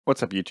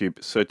What's up,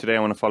 YouTube? So today I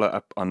want to follow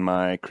up on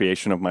my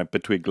creation of my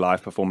Bitwig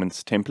live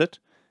performance template.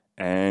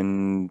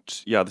 And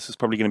yeah, this is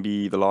probably going to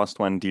be the last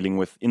one dealing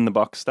with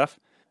in-the-box stuff.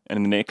 And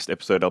in the next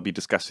episode, I'll be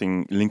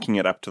discussing linking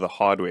it up to the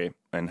hardware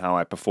and how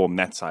I perform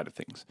that side of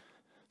things.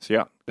 So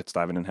yeah, let's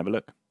dive in and have a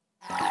look.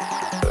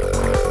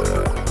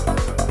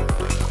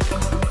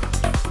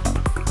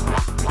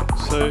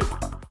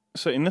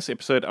 So in this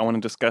episode, I want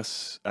to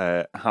discuss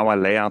how I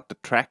lay out the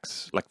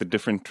tracks, like the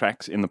different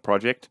tracks in the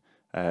project,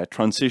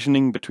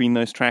 transitioning between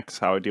those tracks,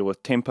 how I deal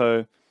with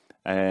tempo,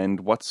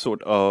 and what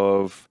sort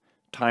of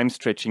time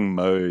stretching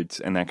modes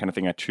and that kind of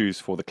thing I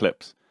choose for the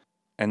clips.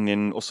 And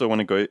then also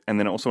want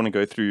to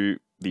go through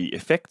the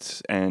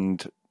effects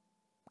and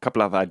a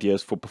couple of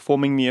ideas for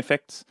performing the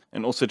effects,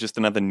 and also just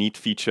another neat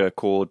feature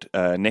called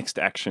next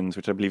actions,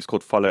 which I believe is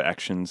called follow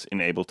actions in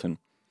Ableton.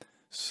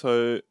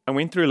 So I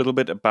went through a little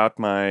bit about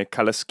my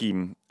color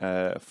scheme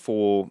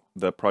for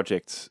the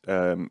projects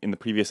in the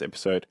previous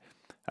episode,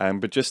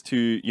 but just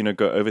to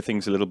go over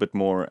things a little bit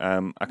more,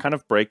 I kind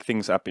of break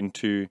things up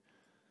into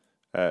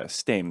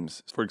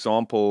stems. For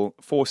example,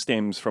 4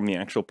 stems from the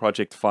actual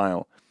project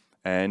file,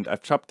 and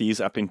I've chopped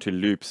these up into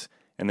loops,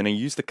 and then I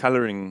use the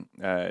coloring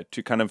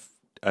to kind of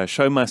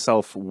show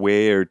myself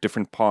where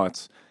different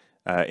parts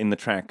in the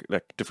track,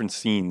 like different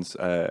scenes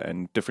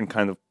and different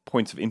kind of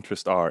points of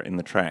interest are in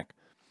the track.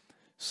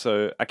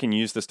 So I can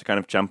use this to kind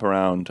of jump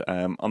around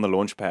on the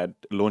launchpad,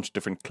 launch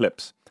different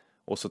clips,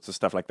 all sorts of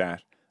stuff like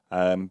that.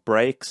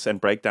 Breaks and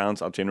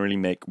breakdowns I'll generally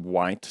make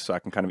white so I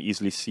can kind of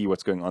easily see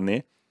what's going on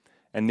there.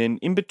 And then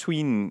in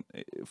between,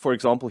 for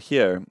example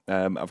here,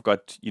 I've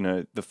got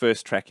the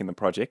first track in the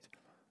project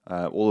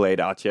all laid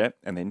out here,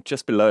 and then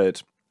just below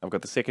it I've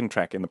got the second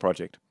track in the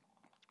project.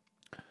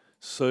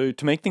 So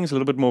to make things a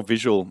little bit more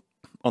visual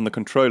on the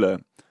controller,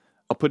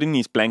 I'll put in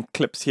these blank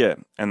clips here,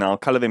 and I'll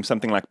color them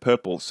something like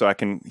purple so I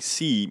can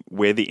see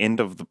where the end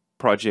of the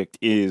project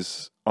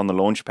is on the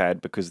launchpad,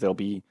 because there'll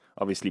be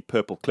obviously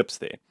purple clips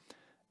there.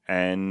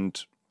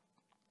 And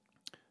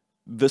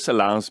this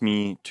allows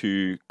me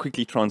to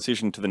quickly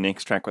transition to the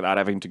next track without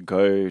having to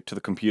go to the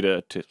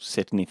computer to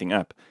set anything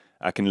up.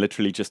 I can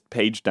literally just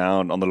page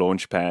down on the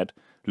launchpad,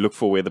 look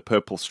for where the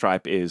purple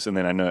stripe is, and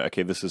then I know,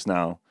 okay, this is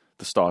now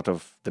the start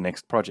of the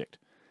next project.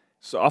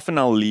 So often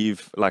I'll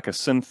leave like a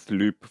synth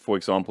loop, for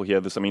example here.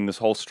 This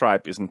whole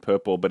stripe isn't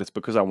purple, but it's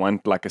because I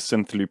want like a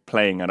synth loop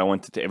playing. I don't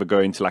want it to ever go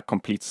into like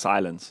complete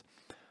silence.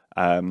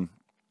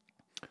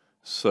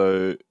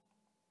 So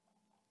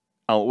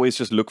I'll always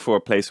just look for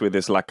a place where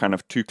there's like kind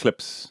of 2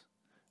 clips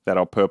that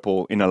are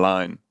purple in a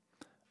line.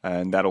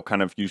 And that'll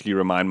kind of usually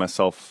remind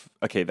myself,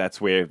 okay, that's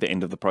where the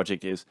end of the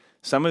project is.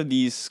 Some of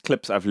these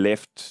clips I've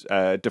left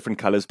different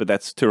colors, but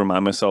that's to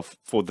remind myself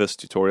for this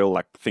tutorial,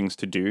 like things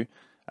to do.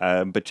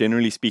 But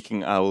generally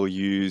speaking, I will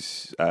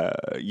use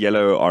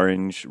yellow,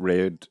 orange,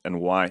 red,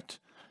 and white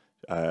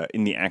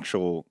in the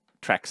actual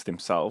tracks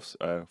themselves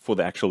for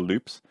the actual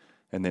loops.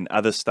 And then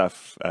other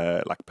stuff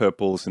like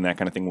purples and that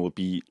kind of thing will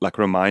be like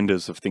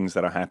reminders of things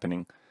that are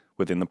happening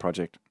within the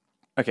project.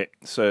 Okay,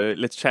 so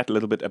let's chat a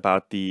little bit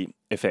about the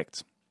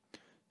effects.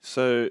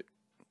 So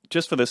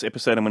just for this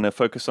episode, I'm going to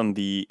focus on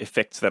the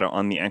effects that are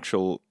on the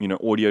actual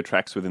audio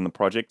tracks within the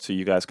project, so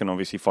you guys can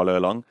obviously follow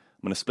along.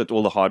 I'm going to split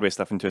all the hardware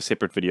stuff into a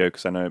separate video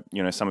because I know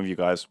some of you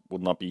guys will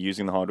not be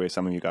using the hardware,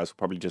 some of you guys will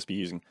probably just be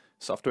using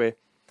software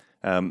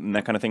and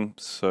that kind of thing.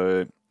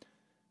 So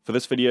for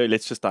this video,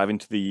 let's just dive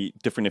into the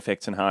different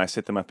effects and how I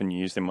set them up and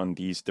use them on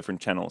these different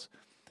channels.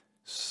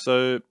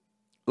 So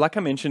like I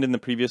mentioned in the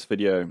previous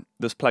video,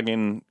 this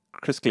plugin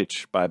Chris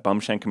Glitch by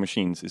Bombshanker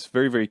Machines is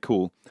very, very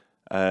cool.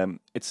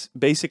 It's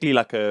basically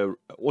like a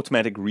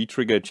automatic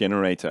retrigger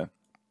generator.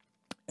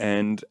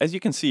 And as you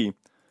can see,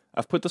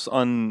 I've put this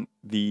on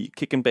the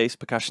kick and bass,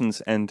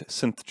 percussions, and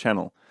synth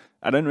channel.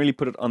 I don't really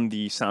put it on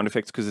the sound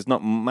effects because there's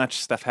not much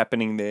stuff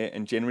happening there.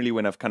 And generally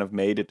when I've kind of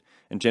made it,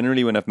 in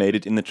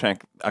the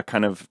track, I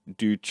kind of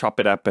do chop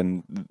it up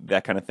and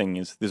that kind of thing.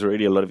 There's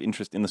already a lot of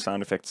interest in the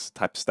sound effects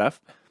type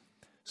stuff.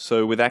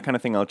 So with that kind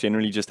of thing, I'll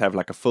generally just have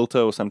like a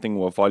filter or something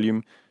or a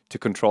volume to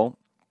control.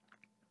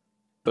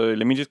 So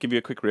let me just give you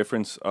a quick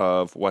reference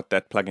of what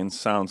that plugin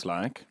sounds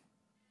like.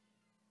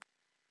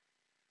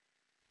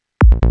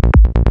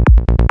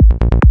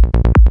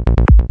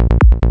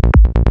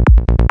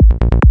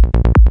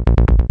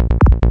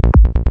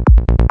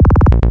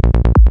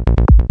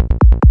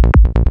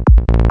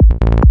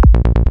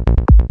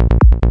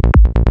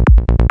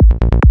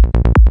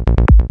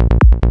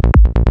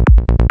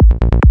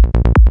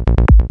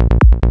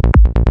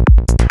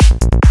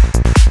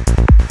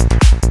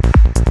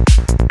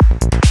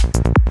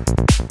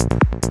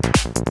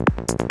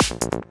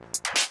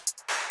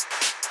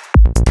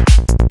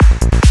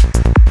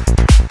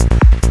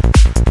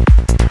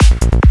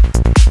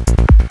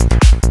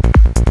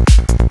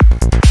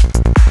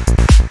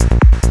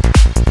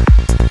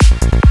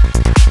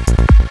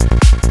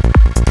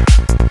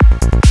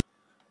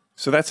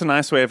 So that's a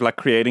nice way of like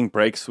creating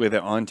breaks where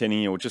there aren't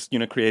any, or just,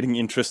 creating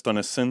interest on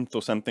a synth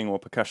or something or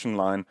percussion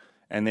line.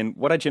 And then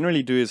what I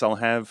generally do is I'll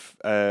have,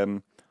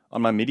 on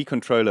my MIDI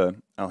controller,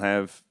 I'll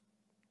have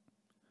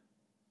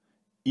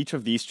each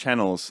of these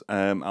channels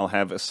I'll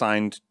have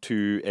assigned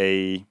to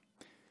a,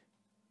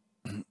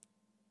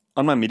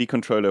 on my MIDI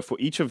controller for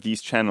each of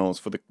these channels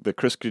for the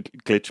Chris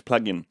Glitch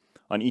plugin,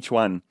 on each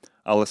one,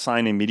 I'll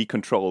assign a MIDI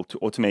control to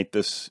automate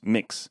this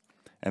mix.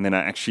 And then I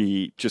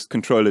actually just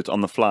control it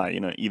on the fly,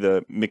 you know,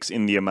 either mix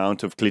in the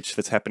amount of glitch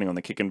that's happening on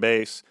the kick and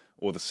bass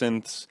or the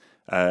synths.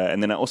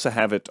 And then I also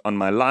have it on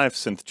my live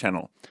synth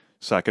channel.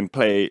 So I can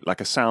play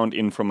like a sound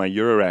in from my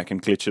Eurorack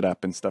and glitch it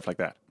up and stuff like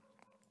that.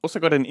 Also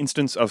got an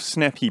instance of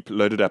Snap Heap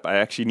loaded up. I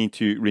actually need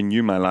to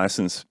renew my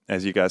license,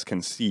 as you guys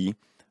can see.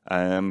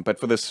 But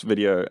for this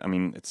video, I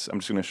mean, I'm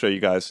just going to show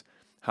you guys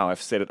how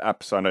I've set it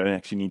up so I don't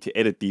actually need to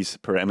edit these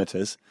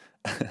parameters.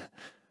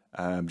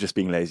 Just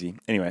being lazy.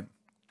 Anyway.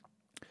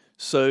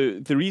 So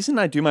the reason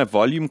I do my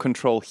volume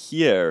control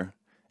here,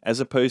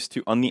 as opposed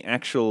to on the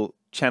actual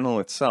channel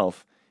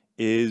itself,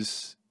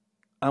 is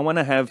I want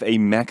to have a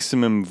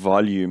maximum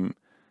volume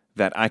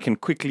that I can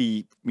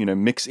quickly, you know,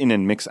 mix in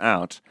and mix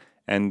out.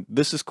 And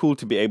this is cool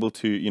to be able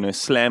to, you know,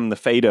 slam the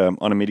fader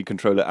on a MIDI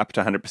controller up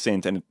to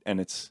 100%, and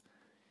it's,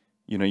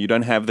 you know, you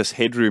don't have this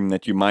headroom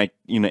that you might,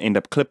 you know, end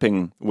up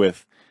clipping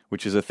with,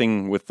 which is a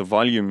thing with the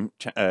volume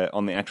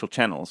on the actual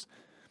channels.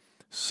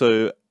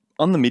 So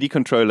on the MIDI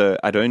controller,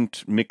 I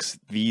don't mix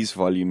these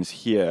volumes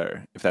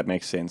here, if that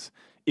makes sense.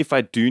 If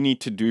I do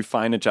need to do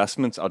fine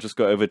adjustments, I'll just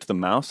go over to the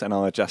mouse and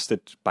I'll adjust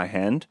it by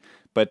hand.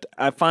 But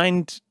I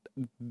find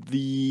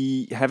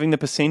having the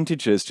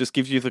percentages just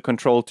gives you the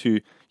control to,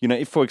 you know,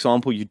 if, for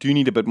example, you do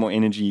need a bit more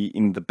energy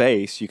in the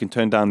bass, you can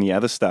turn down the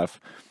other stuff.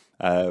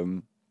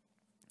 And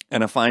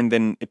I find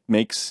then it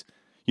makes,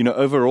 you know,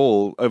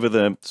 overall, over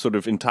the sort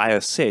of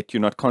entire set,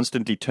 you're not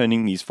constantly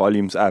turning these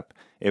volumes up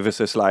ever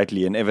so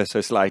slightly and ever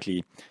so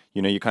slightly.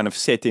 You know, you kind of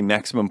set a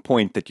maximum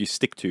point that you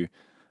stick to.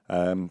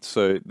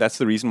 So that's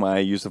the reason why I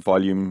use the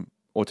volume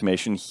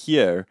automation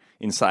here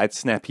inside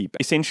Snap Heap.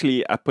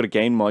 Essentially, I put a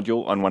gain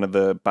module on one of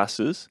the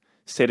buses,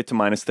 set it to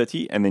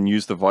 -30, and then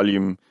use the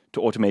volume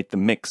to automate the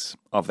mix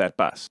of that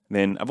bus.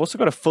 Then I've also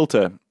got a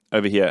filter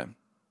over here.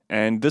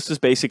 And this is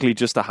basically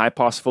just a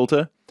high-pass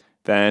filter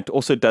that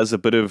also does a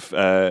bit of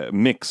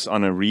mix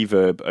on a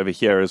reverb over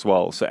here as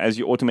well. So as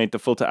you automate the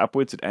filter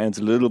upwards, it adds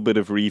a little bit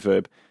of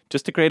reverb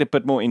just to create a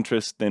bit more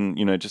interest than,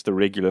 you know, just a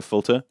regular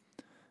filter.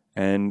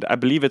 And I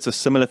believe it's a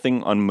similar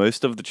thing on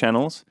most of the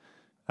channels.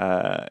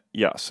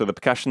 Yeah, so the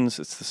percussions,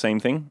 it's the same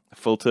thing.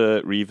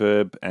 Filter,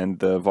 reverb, and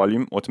the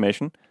volume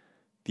automation.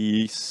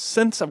 The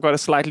synths, I've got a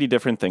slightly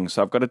different thing.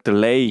 So I've got a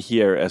delay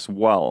here as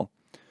well.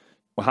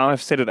 Well, how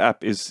I've set it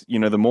up is, you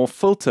know, the more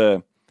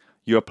filter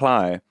you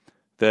apply,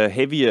 the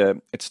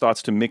heavier it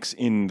starts to mix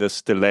in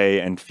this delay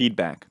and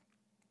feedback.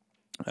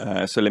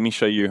 So let me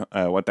show you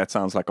what that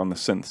sounds like on the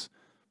synths.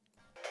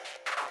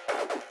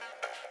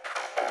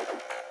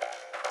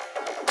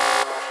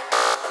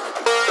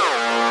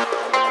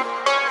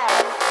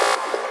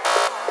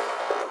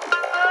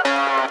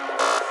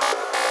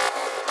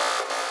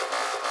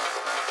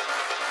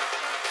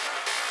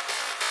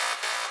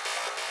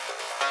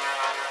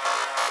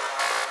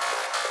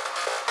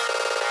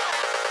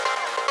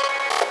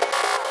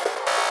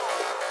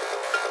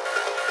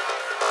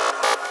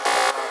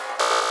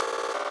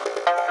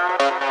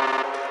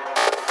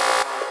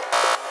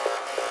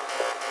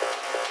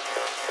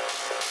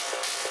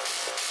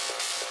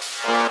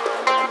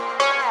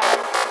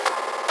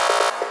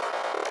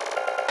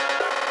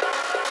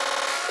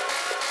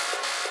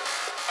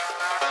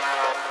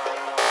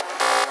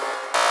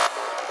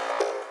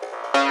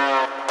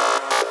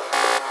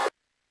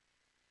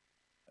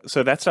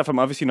 So that stuff I'm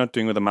obviously not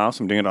doing with the mouse,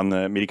 I'm doing it on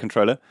the MIDI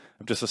controller.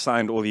 I've just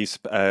assigned all these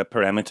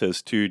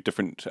parameters to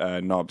different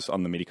knobs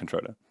on the MIDI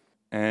controller.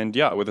 And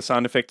yeah, with the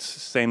sound effects,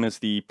 same as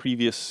the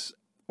previous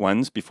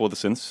ones before the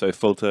synths, so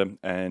filter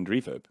and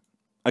reverb.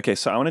 Okay,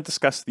 so I want to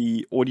discuss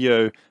the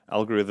audio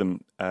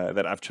algorithm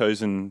that I've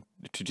chosen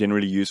to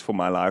generally use for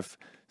my live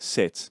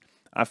sets.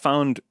 I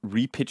found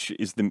repitch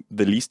is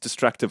the least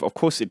destructive. Of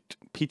course, it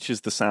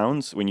pitches the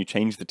sounds when you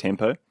change the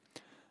tempo.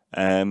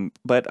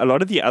 But a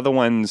lot of the other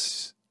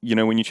ones, you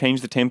know, when you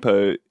change the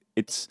tempo,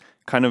 it's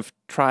kind of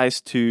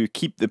tries to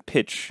keep the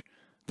pitch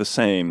the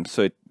same.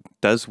 So it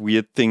does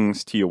weird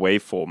things to your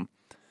waveform.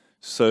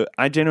 So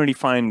I generally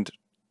find,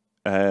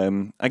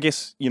 I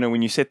guess, you know,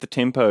 when you set the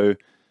tempo,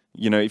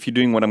 you know, if you're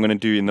doing what I'm going to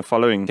do in the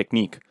following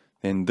technique,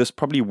 then this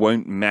probably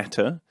won't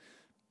matter.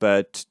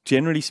 But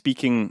generally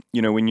speaking,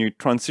 you know, when you're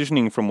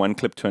transitioning from one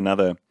clip to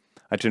another,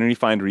 I generally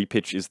find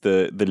repitch is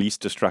the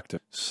least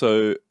destructive.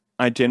 So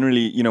I generally,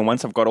 you know,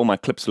 once I've got all my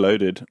clips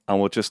loaded, I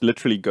will just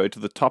literally go to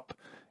the top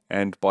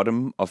and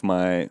bottom of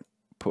my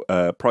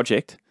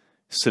project,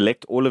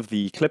 select all of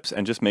the clips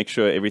and just make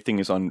sure everything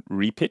is on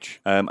repitch.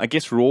 I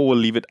guess raw will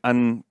leave it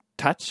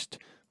untouched,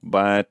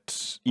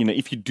 but, you know,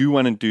 if you do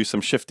want to do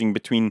some shifting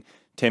between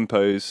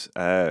tempos,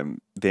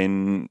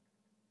 then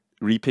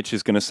repitch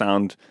is going to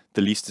sound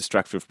the least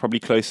destructive, probably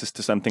closest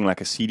to something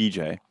like a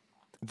CDJ.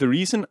 The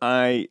reason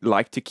I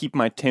like to keep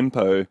my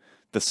tempo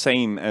the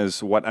same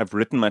as what I've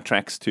written my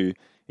tracks to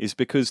is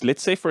because,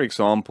 let's say, for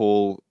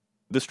example,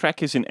 this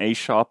track is in A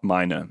sharp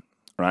minor,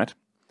 right?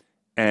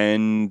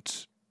 And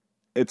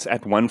it's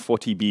at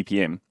 140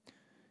 BPM.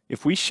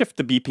 If we shift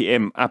the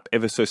BPM up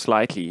ever so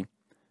slightly,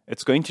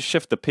 it's going to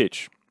shift the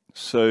pitch.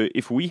 So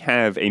if we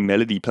have a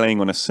melody playing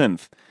on a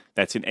synth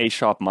that's in A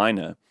sharp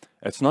minor,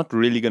 it's not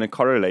really going to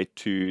correlate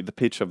to the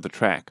pitch of the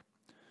track.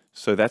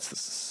 So that's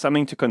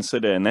something to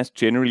consider, and that's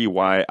generally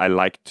why I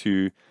like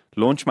to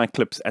launch my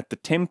clips at the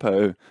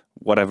tempo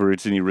what I've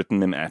originally written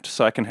them at,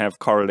 so I can have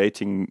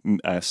correlating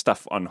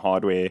stuff on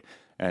hardware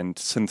and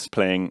synths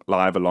playing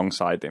live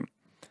alongside them.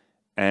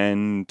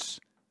 And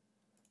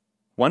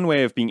one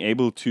way of being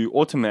able to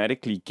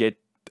automatically get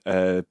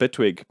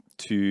Bitwig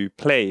to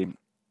play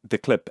the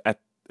clip at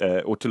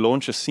or to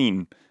launch a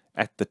scene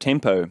at the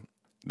tempo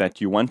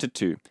that you want it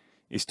to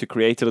is to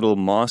create a little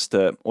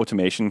master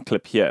automation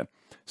clip here.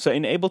 So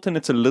in Ableton,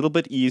 it's a little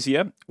bit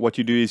easier. What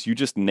you do is you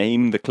just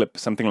name the clip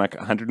something like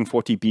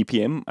 140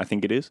 BPM, I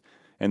think it is.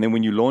 And then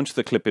when you launch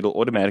the clip, it'll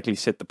automatically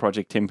set the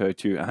project tempo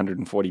to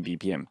 140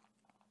 BPM.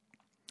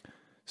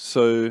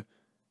 So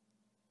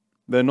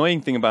the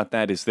annoying thing about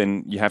that is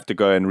then you have to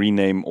go and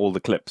rename all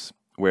the clips.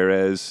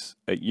 Whereas,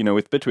 you know,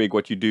 with Bitwig,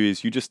 what you do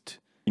is you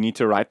need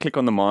to right click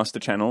on the master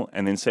channel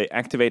and then say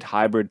activate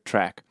hybrid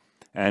track.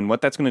 And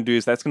what that's going to do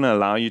is that's going to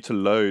allow you to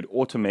load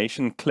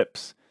automation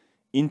clips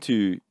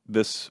into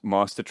this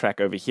master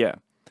track over here.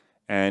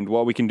 And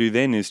what we can do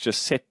then is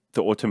just set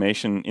the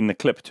automation in the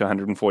clip to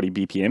 140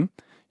 BPM.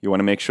 You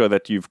want to make sure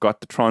that you've got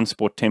the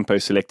transport tempo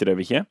selected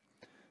over here.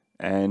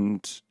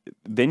 And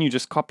then you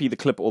just copy the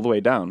clip all the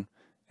way down.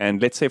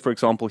 And let's say, for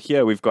example,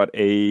 here we've got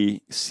a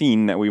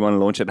scene that we want to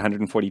launch at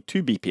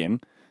 142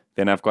 BPM.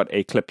 Then I've got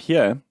a clip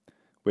here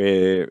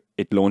where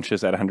it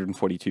launches at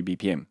 142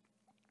 BPM.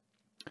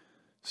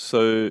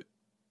 So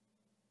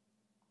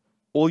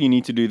all you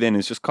need to do then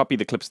is just copy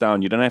the clips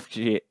down. You don't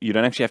actually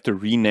have to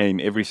rename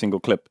every single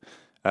clip.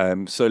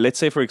 So let's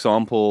say, for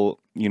example,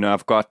 you know,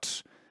 I've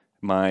got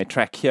my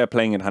track here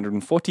playing at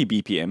 140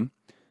 BPM,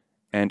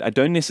 and I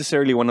don't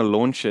necessarily want to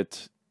launch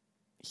it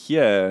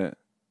here.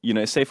 You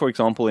know, say, for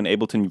example, in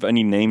Ableton, you've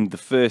only named the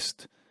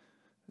first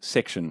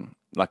section,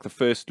 like the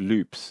first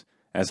loops,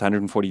 as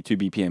 142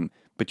 BPM,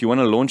 but you want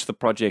to launch the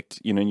project,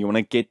 you know, and you want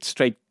to get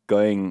straight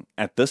going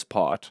at this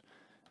part,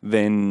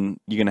 then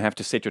you're going to have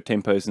to set your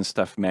tempos and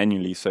stuff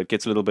manually, so it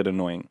gets a little bit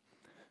annoying.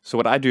 So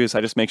what I do is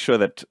I just make sure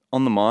that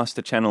on the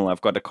master channel,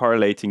 I've got a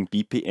correlating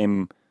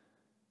BPM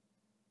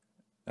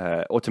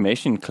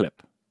automation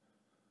clip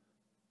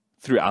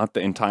throughout the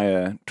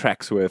entire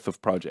track's worth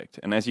of project.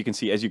 And as you can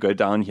see, as you go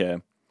down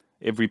here,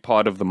 every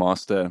part of the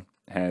master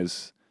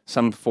has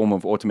some form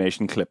of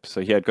automation clip.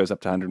 So here it goes up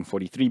to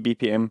 143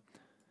 BPM.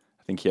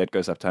 I think here it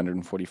goes up to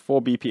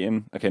 144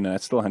 BPM. Okay, no,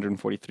 it's still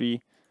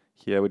 143.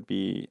 Here would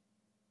be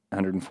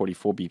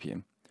 144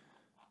 BPM.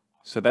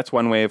 So that's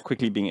one way of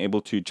quickly being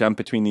able to jump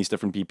between these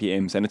different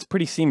BPMs, and it's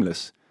pretty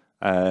seamless.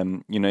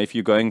 You know, if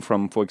you're going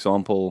from, for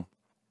example,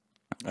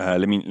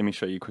 let me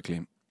show you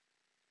quickly.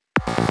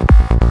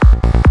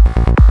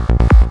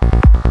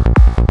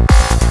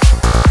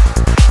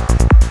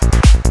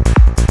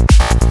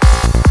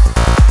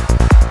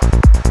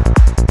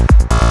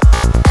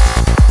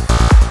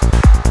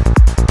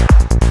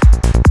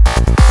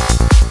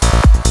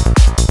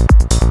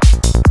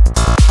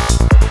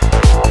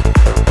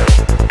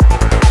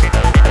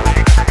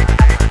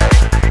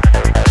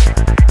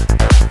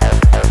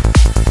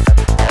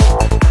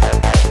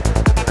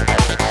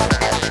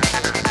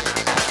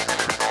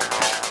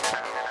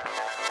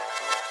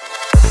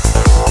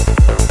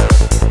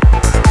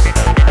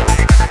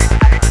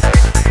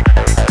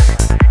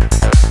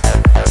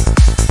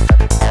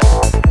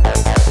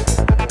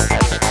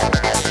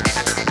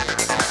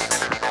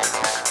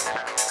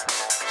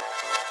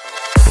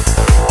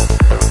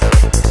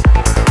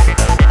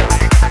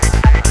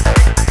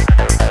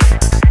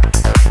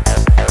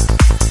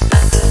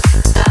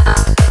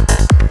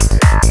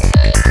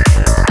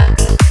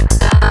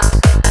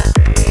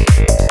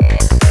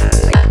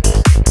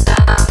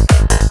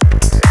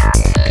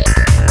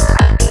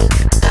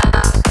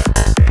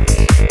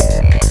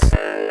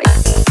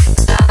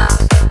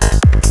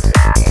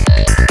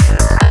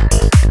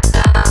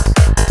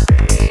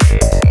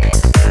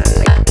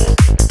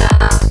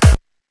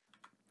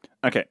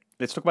 Okay,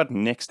 let's talk about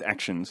next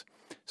actions.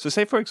 So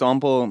say, for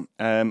example,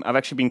 I've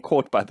actually been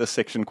caught by this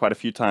section quite a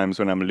few times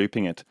when I'm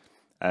looping it.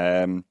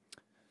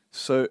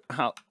 So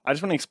I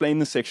just want to explain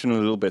this section a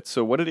little bit.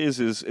 So what it is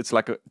it's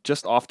like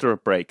just after a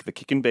break, the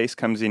kick and bass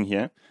comes in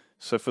here.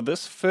 So for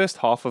this first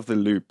half of the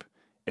loop,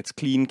 it's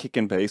clean kick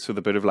and bass with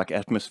a bit of like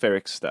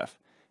atmospheric stuff.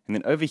 And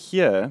then over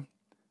here,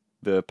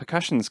 the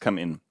percussions come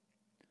in.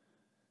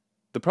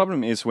 The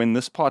problem is when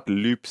this part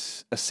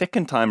loops a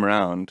second time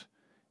around,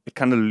 it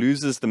kind of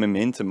loses the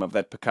momentum of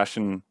that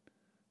percussion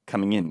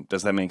coming in.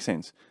 Does that make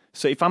sense?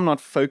 So if I'm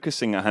not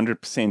focusing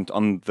 100%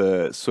 on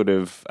the sort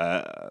of,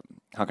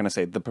 how can I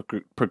say, the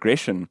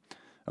progression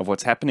of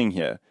what's happening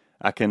here,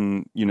 I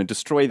can, you know,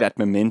 destroy that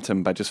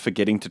momentum by just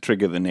forgetting to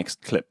trigger the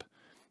next clip.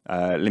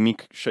 Let me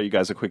show you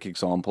guys a quick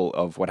example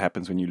of what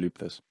happens when you loop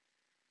this.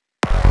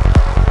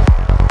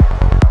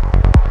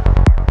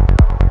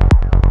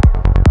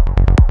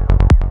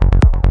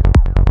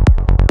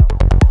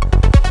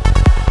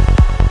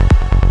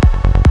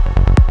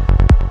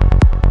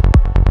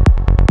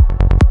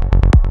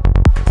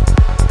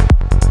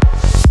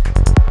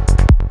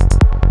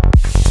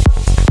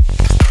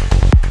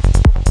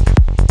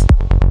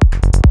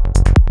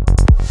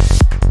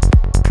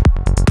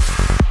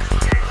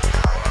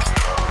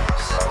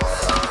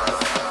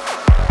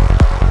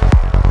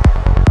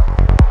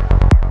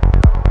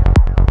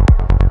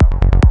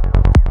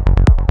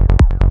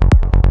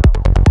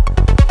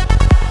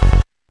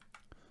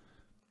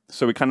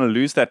 So we kind of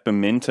lose that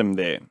momentum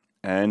there.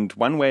 And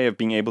one way of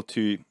being able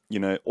to,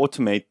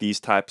 automate these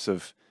types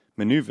of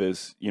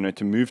maneuvers,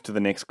 to move to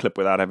the next clip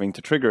without having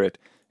to trigger it,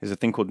 is a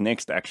thing called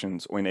next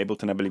actions, or in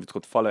Ableton, I believe it's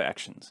called follow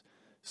actions.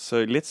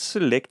 So let's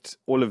select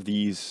all of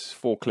these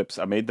 4 clips.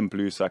 I made them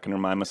blue so I can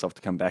remind myself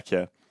to come back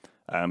here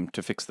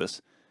to fix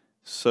this.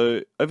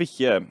 So over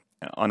here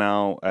on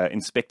our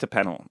inspector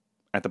panel,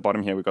 at the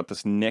bottom here, we've got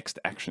this next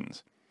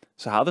actions.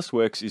 So how this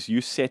works is you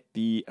set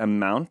the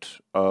amount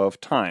of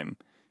time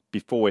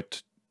before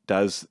it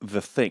does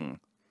the thing.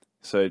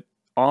 So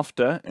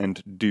after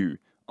and do.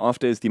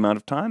 After is the amount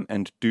of time,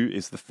 and do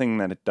is the thing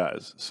that it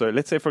does. So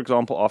let's say, for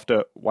example,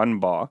 after 1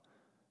 bar,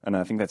 and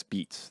I think that's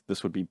beats,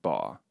 this would be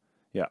bar.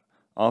 Yeah.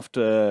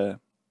 After,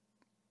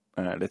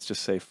 let's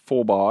just say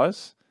 4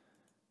 bars,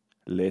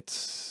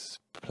 let's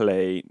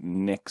play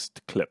next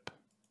clip.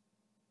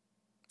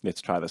 Let's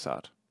try this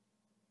out.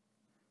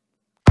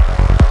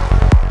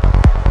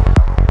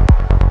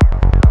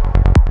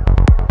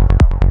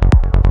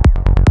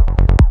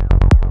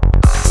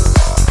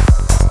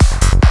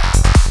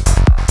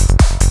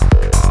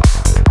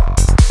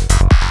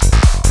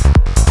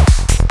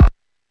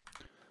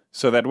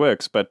 So that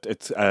works, but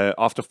it's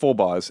after 4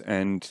 bars,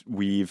 and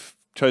we've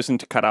chosen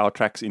to cut our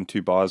tracks into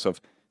bars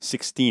of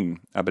 16,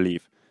 I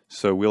believe.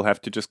 So we'll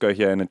have to just go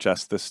here and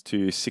adjust this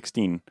to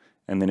 16,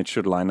 and then it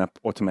should line up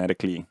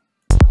automatically.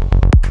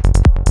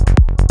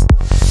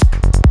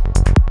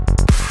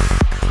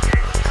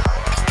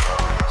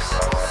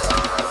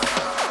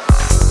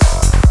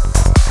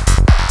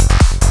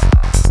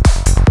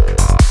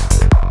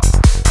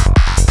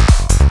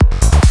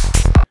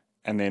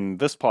 And then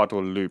this part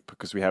will loop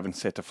because we haven't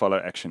set a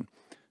follow action.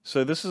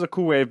 So this is a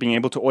cool way of being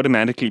able to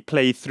automatically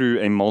play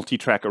through a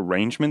multi-track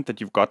arrangement that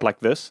you've got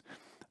like this.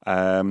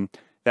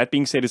 That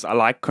being said, I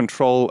like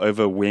control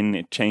over when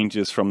it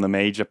changes from the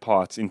major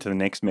parts into the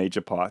next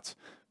major parts.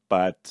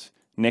 But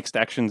next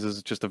actions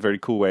is just a very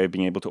cool way of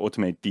being able to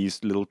automate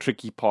these little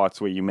tricky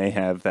parts where you may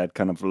have that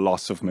kind of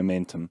loss of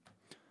momentum.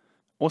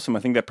 Awesome, I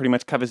think that pretty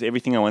much covers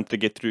everything I wanted to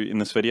get through in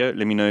this video.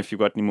 Let me know if you've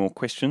got any more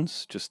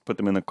questions. Just put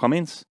them in the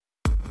comments.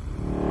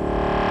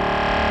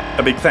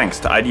 A big thanks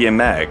to IDM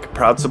Mag,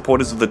 proud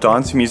supporters of the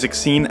dance music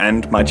scene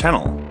and my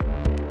channel.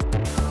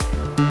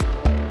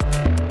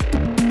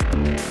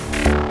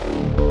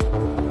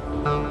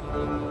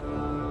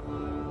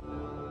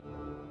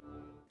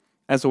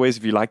 As always,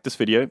 if you like this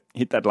video,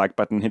 hit that like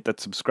button, hit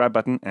that subscribe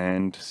button,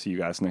 and see you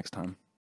guys next time.